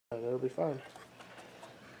It'll be fine.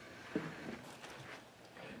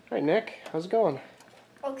 Alright, Nick, how's it going?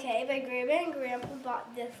 Okay, my grandma and grandpa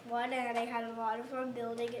bought this one, and I had a lot of fun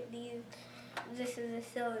building it. This is a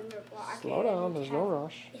cylinder block. Slow down, there's no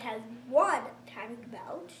rush. It has one timing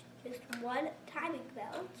belt, just one timing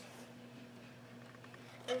belt.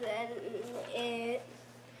 And then it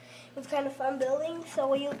was kind of fun building, so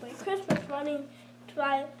we used my Christmas money to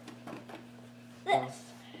buy this.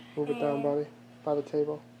 Move it down, buddy, by the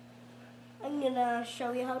table. I'm going to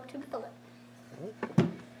show you how to build it.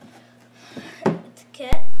 Right. It's a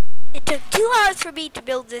kit. It took 2 hours for me to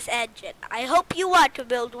build this engine. I hope you want to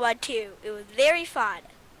build one too. It was very fun.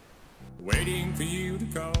 Waiting for you to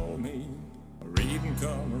call me or even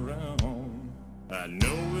come around. I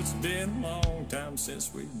know it's been a long time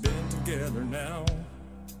since we've been together now,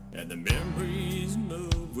 and the memories and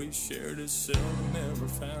love we shared is seldom ever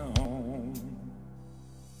found.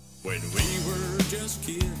 When we were just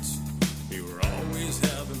kids, we were always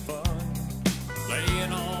having fun,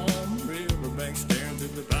 playing on the riverbank, staring through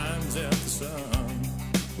the vines at the sun.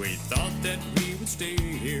 We thought that we would stay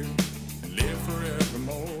here and live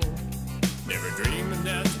forevermore, never dreaming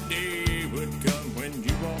that the day would come when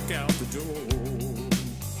you walk out the door.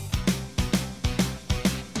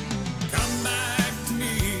 Come back to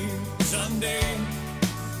me someday.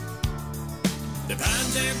 The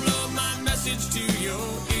pines, they blow my message to your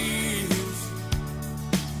ears.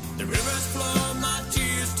 The rivers flow my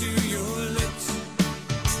tears to your lips.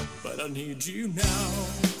 But I need you now.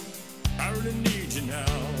 I really need you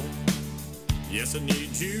now. Yes, I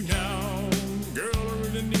need you now. Girl, I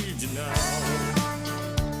really need you now.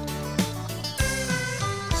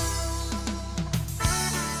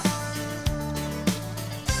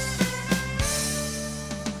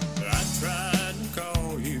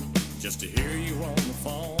 To hear you on the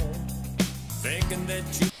phone, thinking that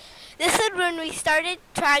you... This is when we started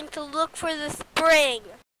trying to look for the spring.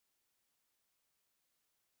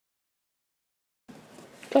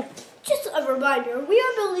 Okay. Just a reminder, we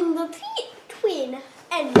are building the twin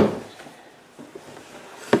engine.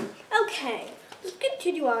 Okay, let's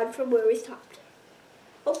continue on from where we stopped.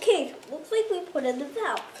 Okay, so looks like we put in the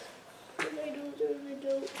valve. What did I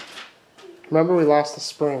do? Remember, we lost the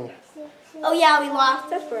spring. Oh yeah, we lost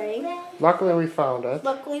the spring. Luckily, we found it.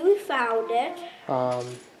 Luckily, we found it.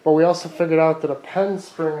 But we also figured out that a pen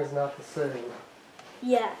spring is not the same.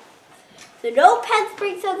 Yeah. So no pen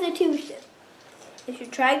spring substitution. If you're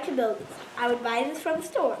trying to build this, I would buy this from the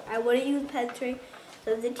store. I wouldn't use pen spring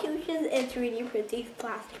substitutions and 3D print these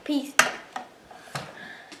plastic pieces.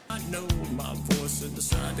 I know my voice and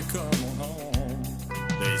decide to come on home.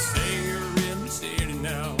 They say you're in the city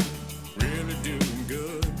now, really doing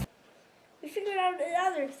good. We figured out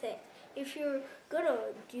another thing. If you're gonna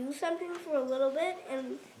do something for a little bit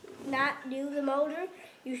and not do the motor,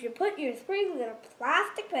 you should put your springs in a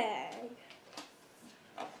plastic bag.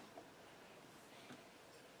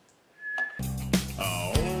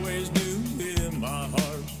 I always knew in my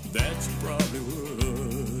heart that you probably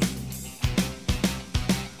would.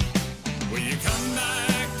 Will you come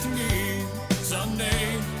back to me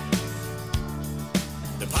someday?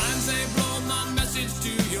 The pines, they blow my message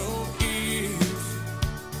to your ears.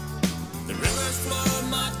 The rivers flow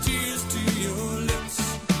my tears to your lips.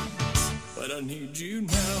 But I need you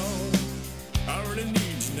now. I really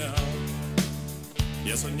need you now.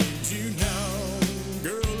 Yes, I need you now.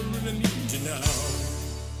 Girl, I really need you now.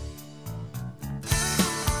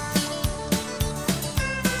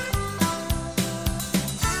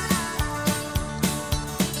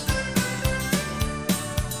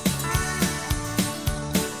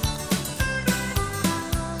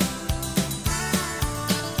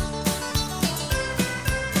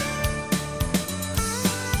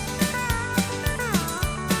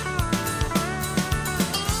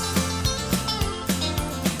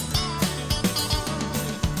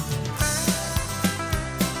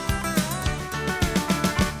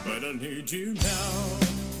 You now,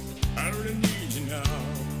 I really need you now.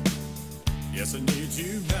 Yes, I need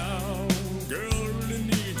you now. Girl, I really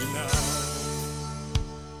need you now.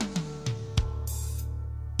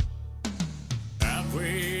 I've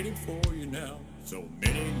waited for you now so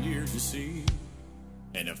many years, you see,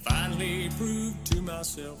 and I finally proved to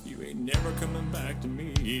myself you ain't never coming back to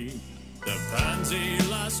me. The pines, they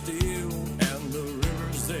lie still and the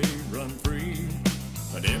rivers, they run free,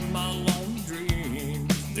 but in my long dream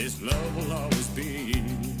this love will always be.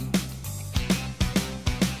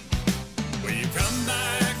 Will you come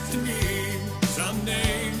back to me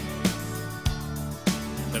someday?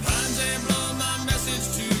 The pines, they blow my message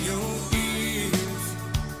to your ears.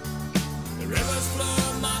 The rivers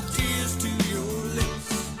flow my tears to your lips.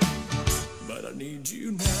 But I need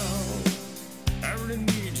you now. now. I really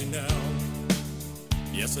need you now.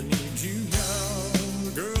 Yes, I need you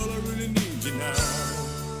now. Girl, I really need you now.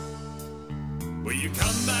 Will you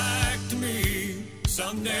come back to me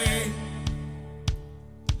someday?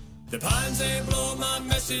 The pines, they blow my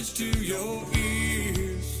message to your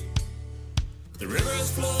ears. The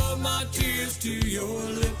rivers flow my tears to your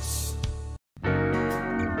lips.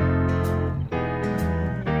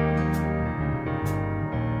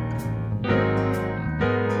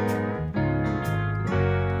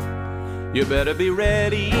 You better be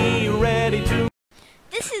ready, ready to.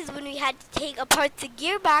 This is when we had to take apart the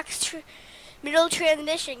gearbox middle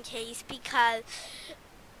transmission case because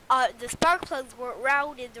the spark plugs weren't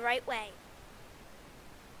routed the right way.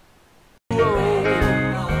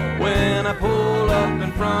 When I pull up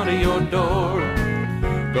in front of your door,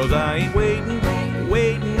 'cause I ain't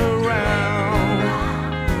waiting around.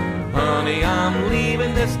 Honey, I'm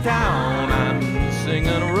leaving this town. I'm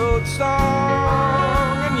singing a road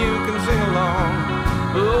song, and you can sing along.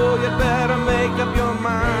 Oh, you better make up your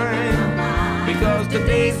mind, because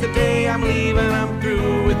today's the day I'm leaving. I'm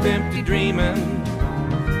through with empty dreaming.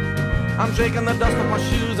 I'm shaking the dust off my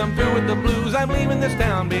shoes. I'm through with the blues. I'm leaving this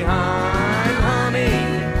town behind. Honey,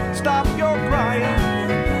 stop your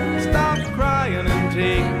crying. Stop crying and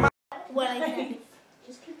take my... What I said.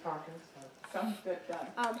 Just keep talking. Sounds good,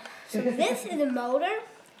 done. So this is a motor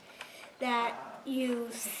that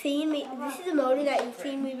you've seen me. This is a motor that you've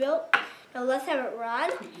seen me build. Now let's have it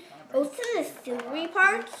run. Most of the auxiliary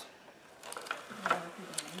parts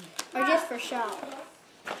are just for show.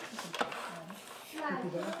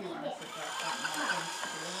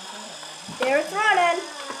 There it's running.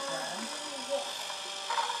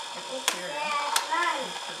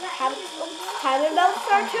 Time to don't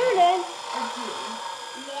start turning.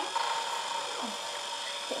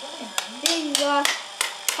 These are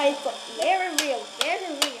types of very real, very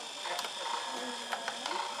real.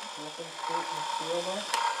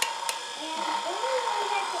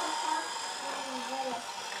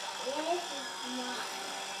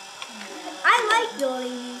 I like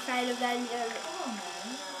building these kind of engines.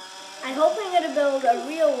 I'm hoping to build a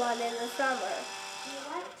real one in the summer.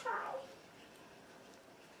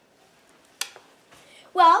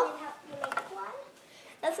 Well,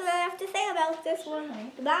 that's what I have to say about this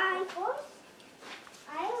one. Bye.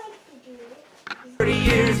 30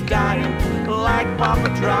 years dying, like Papa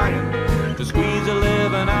trying to squeeze a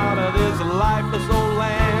living out of this lifeless old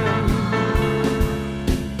land.